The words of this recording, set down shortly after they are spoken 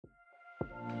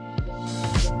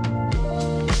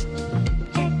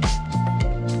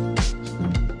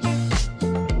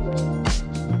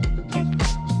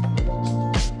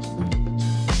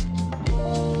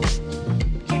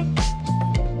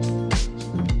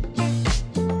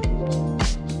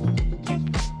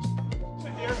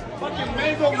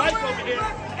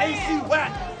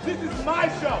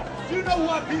belt. Do you know who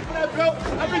I beat for that belt?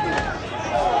 I beat the...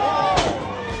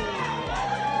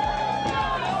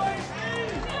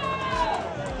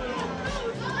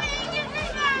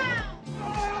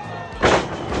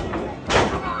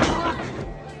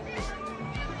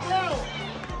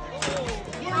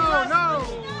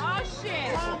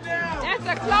 That's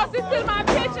the closest to my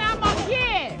picture I'm gonna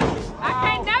get. I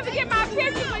can't never get my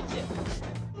picture with you.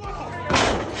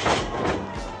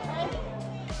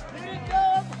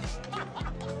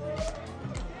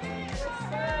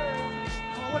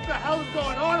 What the hell is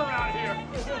going on around here?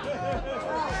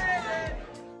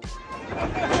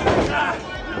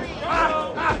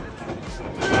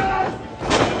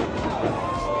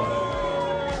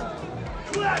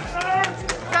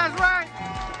 That's right.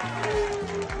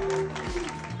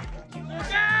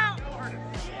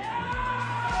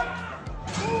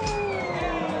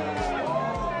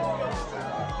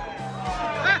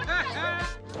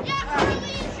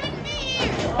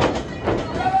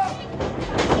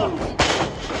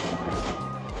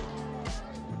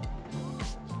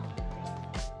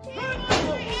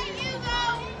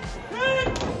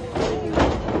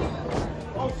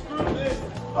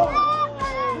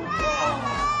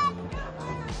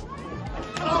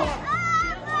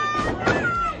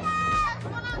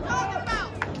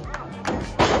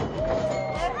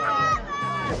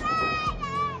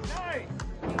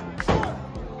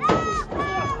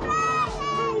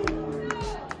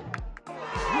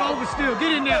 Still,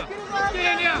 get in there. Get in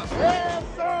there. Yes,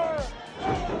 sir.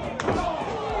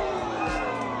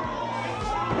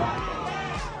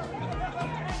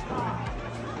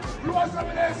 You want some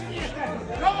of this?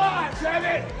 Come on, damn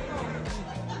it.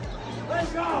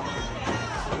 Let's go.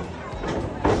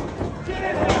 Get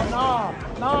in there. No.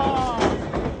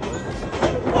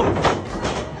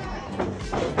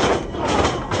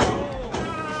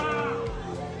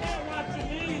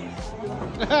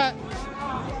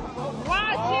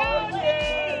 Watch your knees.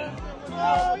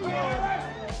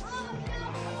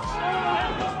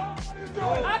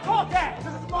 I caught that!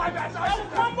 This is my match! That was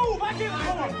my move! I can't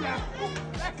come on!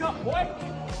 Back up, boy!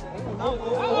 Oh,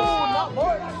 not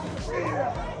boy!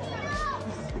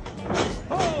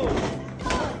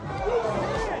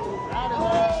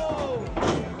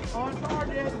 On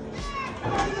target!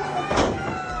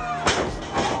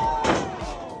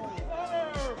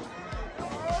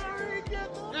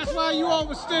 That's why you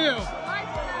overstill.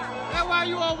 That's why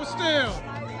you overstill.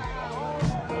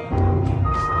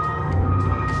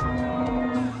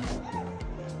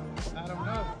 I don't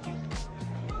know.